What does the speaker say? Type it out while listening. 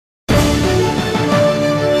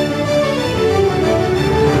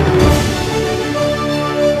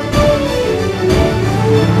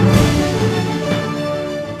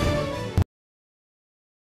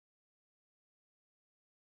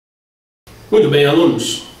Muito bem,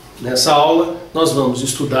 alunos. Nessa aula nós vamos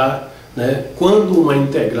estudar quando uma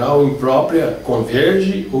integral imprópria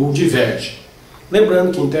converge ou diverge.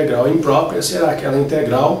 Lembrando que integral imprópria será aquela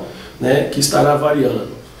integral que estará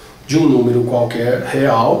variando de um número qualquer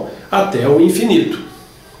real até o infinito.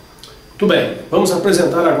 Muito bem, vamos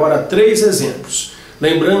apresentar agora 3 exemplos.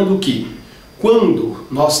 Lembrando que quando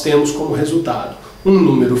nós temos como resultado um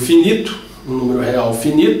número finito, um número real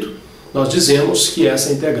finito, nós dizemos que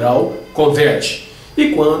essa integral converge. E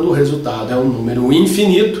quando o resultado é um número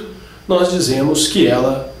infinito, nós dizemos que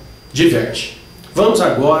ela diverge. Vamos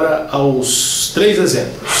agora aos 3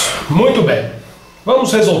 exemplos. Muito bem,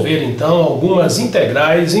 vamos resolver então algumas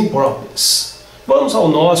integrais impróprias. Vamos ao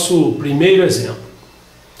nosso primeiro exemplo.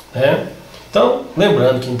 Então,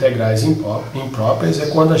 lembrando que integrais impróprias é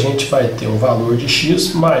quando a gente vai ter um valor de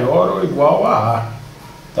x maior ou igual a a.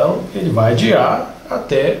 Então, ele vai de a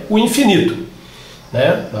até o infinito,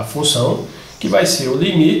 da função que vai ser o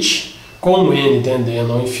limite com n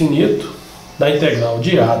tendendo ao infinito da integral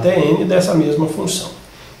de a até n dessa mesma função.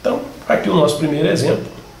 Então, aqui o nosso primeiro exemplo,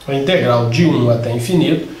 a integral de 1 até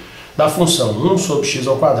infinito da função 1 sobre x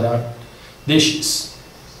ao quadrado dx.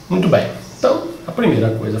 Muito bem, então a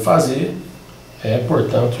primeira coisa a fazer é,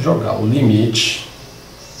 portanto, jogar o limite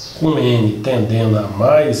com n tendendo a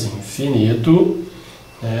mais infinito,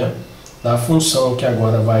 da função que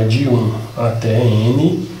agora vai de 1 até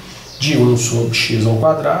n, de 1 sobre x ao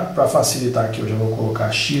quadrado. Para facilitar aqui eu já vou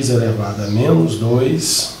colocar x elevado a menos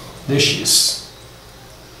 2 dx.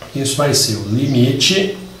 Isso vai ser o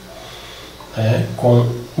limite com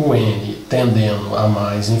o n tendendo a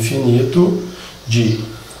mais infinito de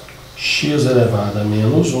x elevado a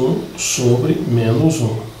menos 1 sobre menos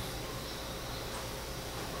 1,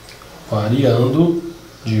 variando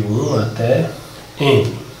de 1 até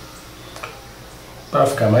n. Para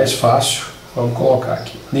ficar mais fácil, vamos colocar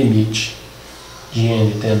aqui limite de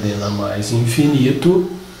n tendendo a mais infinito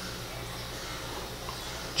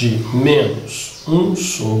de menos 1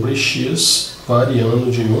 sobre x, variando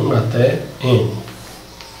de 1 até n.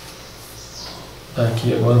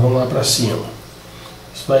 Aqui agora vamos lá para cima.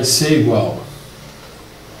 Isso vai ser igual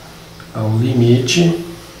ao limite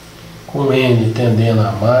com n tendendo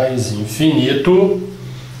a mais infinito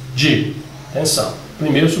de, atenção,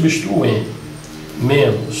 primeiro substituo n,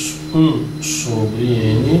 menos 1 sobre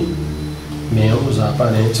n, menos a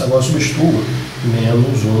parênteses, agora substituo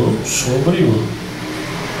menos 1 sobre 1.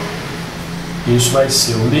 Isso vai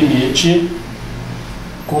ser o limite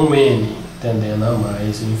com n tendendo a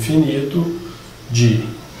mais infinito de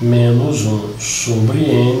menos 1 sobre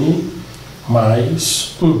n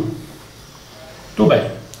mais 1. Muito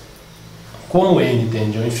bem. Como n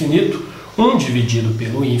tende ao infinito, 1 dividido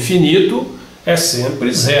pelo infinito é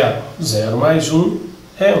sempre 0. 0 mais 1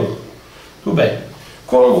 é 1. Muito bem.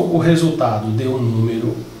 Como o resultado deu um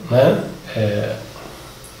número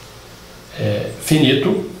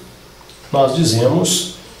finito, nós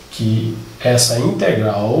dizemos que essa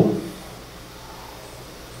integral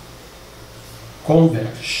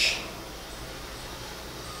converge.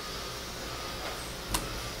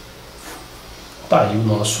 Tá aí o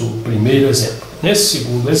nosso primeiro exemplo. Nesse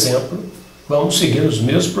segundo exemplo, vamos seguir os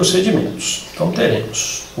mesmos procedimentos. Então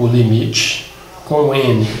teremos o limite com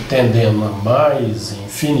n tendendo a mais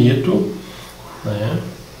infinito,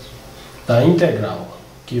 da integral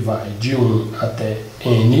que vai de 1 até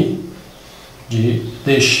n de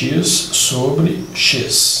dx sobre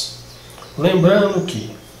x. Lembrando que,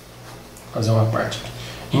 vou fazer uma parte aqui,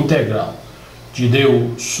 integral de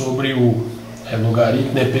du sobre u é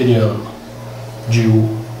logaritmo neperiano de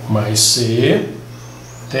u mais c,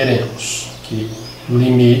 teremos que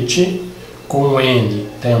limite com n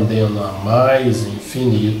tendendo a mais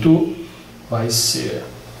infinito vai ser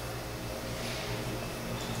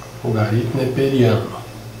logaritmo neperiano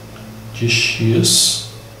de x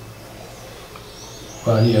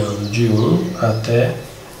variando de 1 até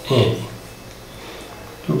n.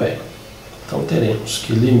 Muito bem. Então teremos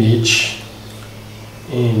que limite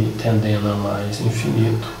n tendendo a mais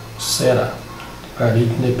infinito será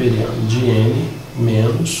logaritmo neperiano de n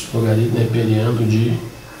menos logaritmo neperiano de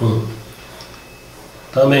 1.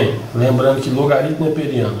 Também, lembrando que logaritmo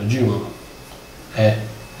neperiano de 1 é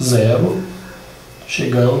 0,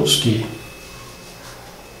 chegamos que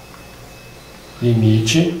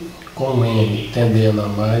limite com n tendendo a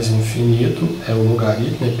mais infinito é o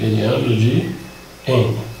logaritmo neperiano de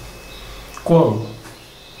n. Como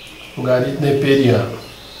logaritmo neperiano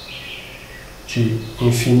de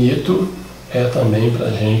infinito é também para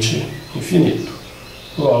a gente infinito.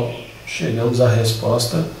 Logo, chegamos à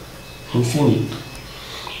resposta infinito.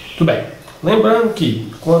 Muito bem. Lembrando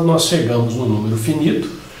que quando nós chegamos no número finito,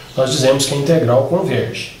 nós dizemos que a integral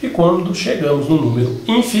converge. E quando chegamos no número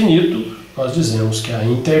infinito, nós dizemos que a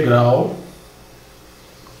integral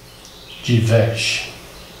diverge.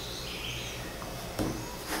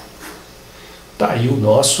 Está aí o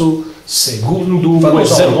nosso segundo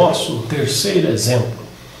exemplo. Nosso terceiro exemplo.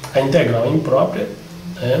 A integral imprópria,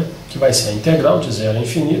 que vai ser a integral de 0 a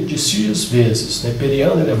infinito de x vezes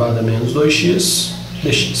neperiano elevado a menos 2x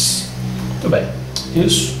dx. Muito bem.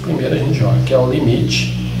 Isso, primeiro a gente joga, que é o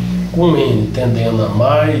limite com n tendendo a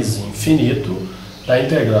mais infinito da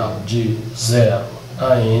integral de 0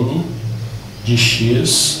 a n de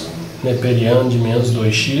x neperiano de menos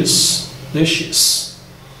 2x dx.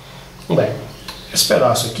 Muito bem. Esse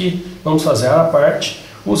pedaço aqui, vamos fazer a parte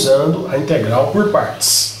usando a integral por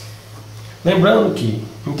partes. Lembrando que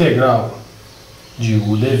integral de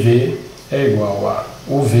u dv é igual a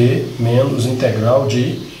uv menos integral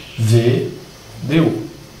de v du.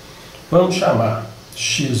 Vamos chamar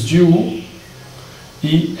x de u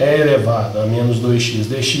e é elevado a menos 2x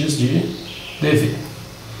dx de dv.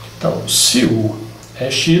 Então, se u é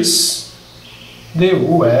x,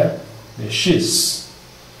 du é dx.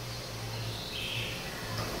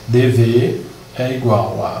 dv é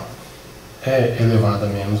igual a e elevado a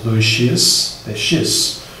menos 2x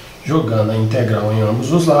dx. Jogando a integral em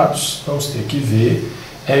ambos os lados, vamos ter que v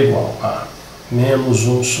é igual a menos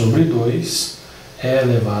 1 sobre 2 e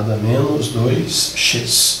elevado a menos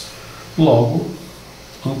 2x. Logo,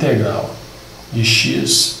 integral de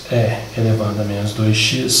x e elevado a menos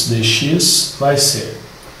 2x dx vai ser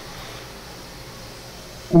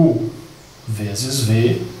u vezes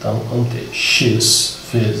v, então vamos ter x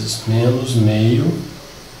vezes menos meio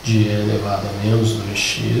de e elevado a menos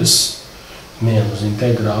 2x menos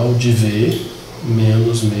integral de v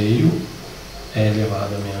menos meio e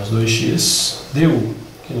elevado a menos 2x du,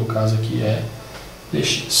 que no caso aqui é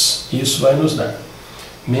dx. Isso vai nos dar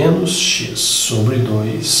menos x sobre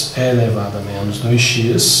 2 e elevado a menos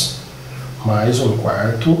 2x mais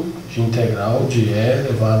 1/4 de integral de e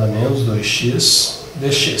elevado a menos 2x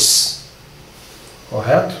dx.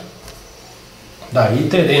 Correto? Daí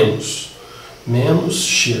teremos menos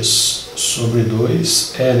x sobre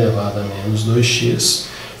 2 e elevado a menos 2x.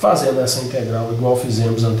 Fazendo essa integral igual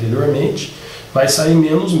fizemos anteriormente, vai sair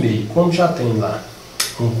menos meio. Como já tem lá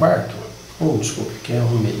 1/4, desculpa, que é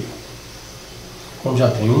 1/2. Como já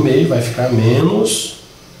tem 1/2, vai ficar menos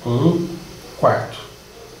 1/4.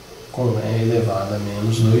 Com e elevado a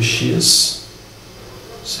menos 2x,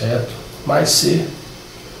 certo? Mais c.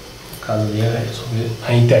 No caso ali é resolver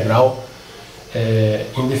a integral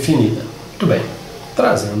indefinida. Muito bem.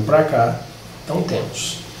 Trazendo para cá, então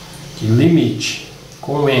temos que limite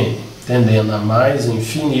com n tendendo a mais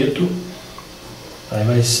infinito, aí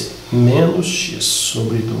vai ser menos x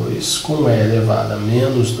sobre 2 com e elevado a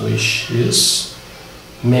menos 2x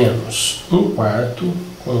menos 1/4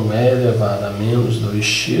 com e elevado a menos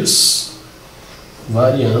 2x,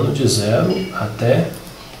 variando de 0 até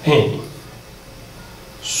n.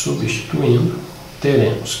 Substituindo,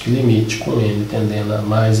 teremos que limite com n tendendo a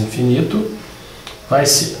mais infinito vai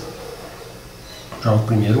ser, jogo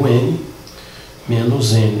primeiro n,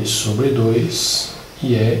 menos n sobre 2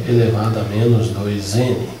 e é elevado a menos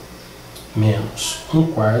 2n, menos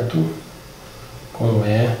 1/4 com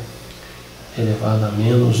e elevado a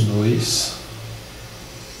menos 2n,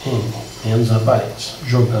 menos a parênteses.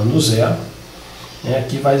 Jogando zero,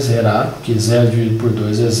 aqui vai zerar, porque 0 dividido por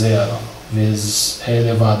 2 é 0, vezes e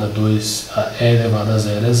elevado a 2, e elevado a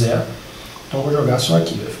 0 é 0. Então vou jogar só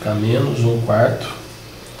aqui, vai ficar menos 1/4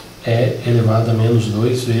 e elevado a menos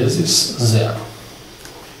 2 vezes 0.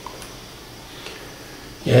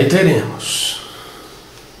 E aí teremos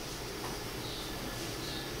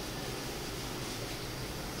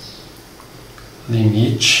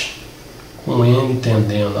limite com n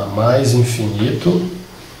tendendo a mais infinito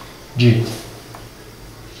de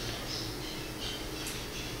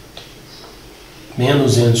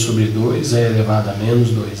menos n sobre 2 é elevado a menos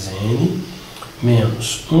 2n,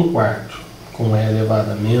 menos 1/4 com e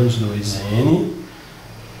elevado a menos 2n,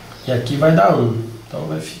 e aqui vai dar 1, então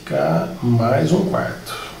vai ficar mais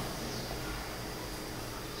 1/4.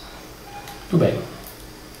 Muito bem.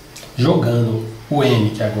 Jogando o n,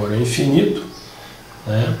 que agora é infinito,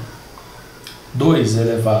 2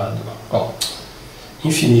 elevado,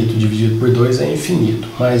 infinito dividido por 2 é infinito,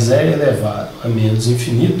 mas é elevado a menos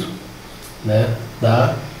infinito,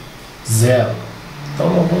 dá 0. Então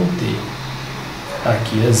nós vamos ter,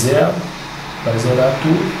 aqui é 0, vai zerar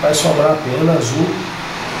tudo, vai sobrar apenas o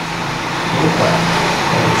 1/4.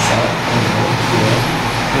 Então só que é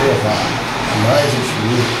elevado a mais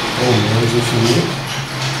infinito ou menos infinito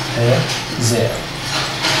é 0.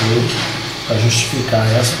 para justificar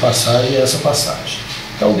essa passagem e essa passagem.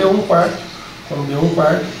 Então deu 1/4. Quando deu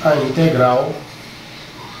 1/4, a integral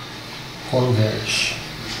converge.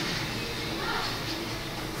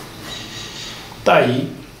 Está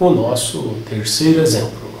aí o nosso terceiro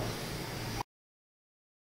exemplo.